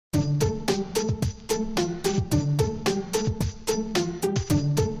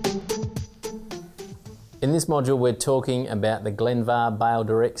In this module we're talking about the Glenvar Bale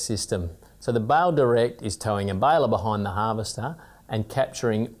Direct system. So the Bale Direct is towing a baler behind the harvester and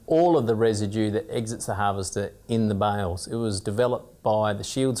capturing all of the residue that exits the harvester in the bales. It was developed by the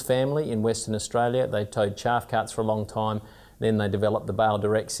Shields family in Western Australia. They towed chaff carts for a long time, then they developed the Bale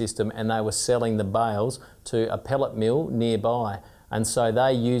Direct system and they were selling the bales to a pellet mill nearby. And so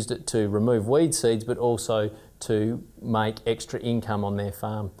they used it to remove weed seeds but also to make extra income on their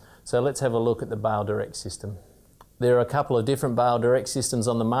farm. So let's have a look at the Bale Direct system. There are a couple of different Bale Direct systems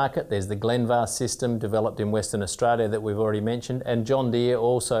on the market. There's the Glenvar system developed in Western Australia that we've already mentioned, and John Deere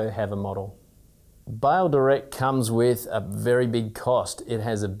also have a model. Bale Direct comes with a very big cost. It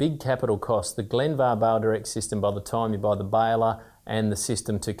has a big capital cost. The Glenvar Bale Direct system, by the time you buy the baler and the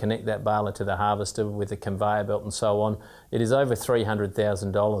system to connect that baler to the harvester with a conveyor belt and so on, it is over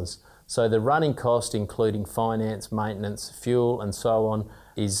 $300,000. So the running cost, including finance, maintenance, fuel and so on,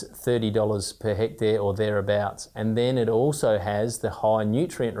 is $30 per hectare or thereabouts. And then it also has the high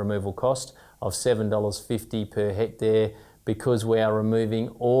nutrient removal cost of $7.50 per hectare because we are removing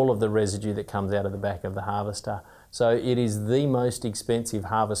all of the residue that comes out of the back of the harvester. So it is the most expensive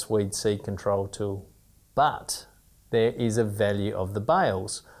harvest weed seed control tool. But there is a value of the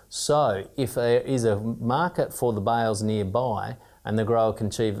bales. So if there is a market for the bales nearby and the grower can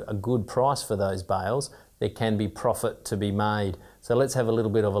achieve a good price for those bales, there can be profit to be made. So let's have a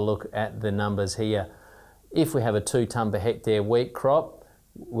little bit of a look at the numbers here. If we have a 2 tonne per hectare wheat crop,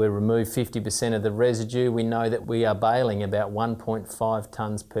 we remove 50% of the residue, we know that we are baling about 1.5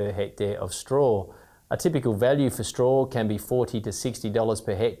 tonnes per hectare of straw. A typical value for straw can be $40 to $60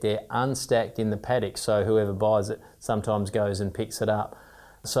 per hectare unstacked in the paddock, so whoever buys it sometimes goes and picks it up.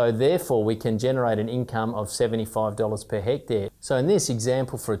 So therefore we can generate an income of $75 per hectare. So in this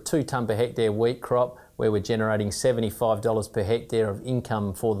example, for a 2 tonne per hectare wheat crop, where we're generating $75 per hectare of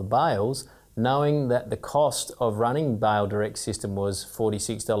income for the bales, knowing that the cost of running Bale Direct system was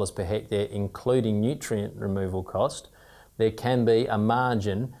 $46 per hectare, including nutrient removal cost, there can be a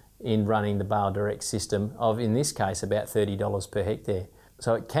margin in running the Bale Direct system of, in this case, about $30 per hectare.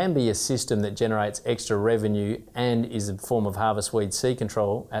 So it can be a system that generates extra revenue and is a form of harvest weed seed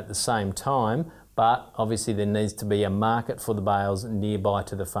control at the same time, but obviously there needs to be a market for the bales nearby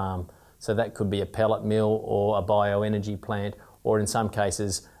to the farm. So that could be a pellet mill or a bioenergy plant, or in some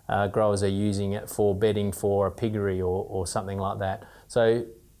cases growers are using it for bedding for a piggery or something like that. So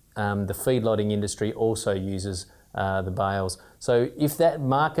the feedlotting industry also uses the bales. So if that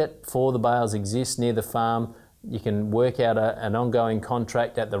market for the bales exists near the farm, you can work out an ongoing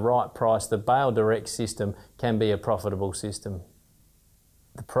contract at the right price. The Bale Direct system can be a profitable system.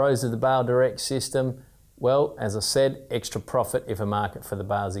 The pros of the Bale Direct system, well, as I said, extra profit if a market for the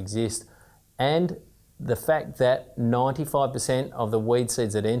bales exists, and the fact that 95% of the weed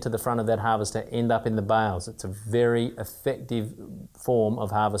seeds that enter the front of that harvester end up in the bales. It's a very effective form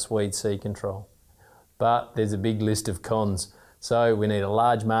of harvest weed seed control. But there's a big list of cons. So we need a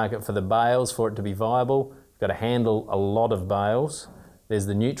large market for the bales for it to be viable. We've got to handle a lot of bales. There's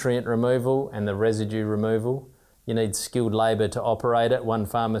the nutrient removal and the residue removal. You need skilled labour to operate it. One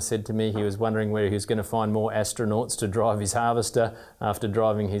farmer said to me he was wondering where he was going to find more astronauts to drive his harvester after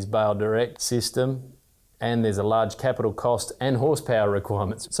driving his Bale Direct system. And there's a large capital cost and horsepower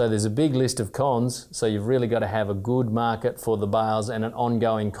requirements. So there's a big list of cons, so you've really got to have a good market for the bales and an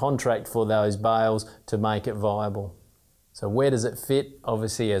ongoing contract for those bales to make it viable. So where does it fit?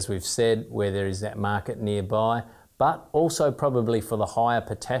 Obviously, as we've said, where there is that market nearby, but also probably for the higher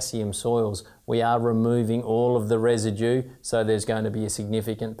potassium soils. We are removing all of the residue, so there's going to be a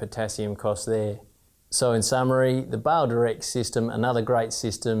significant potassium cost there. So in summary, the Bale Direct system, another great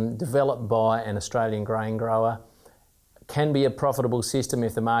system developed by an Australian grain grower, can be a profitable system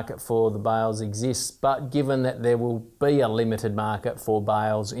if the market for the bales exists, but given that there will be a limited market for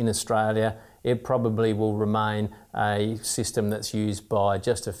bales in Australia, it probably will remain a system that's used by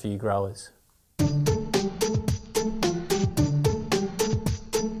just a few growers.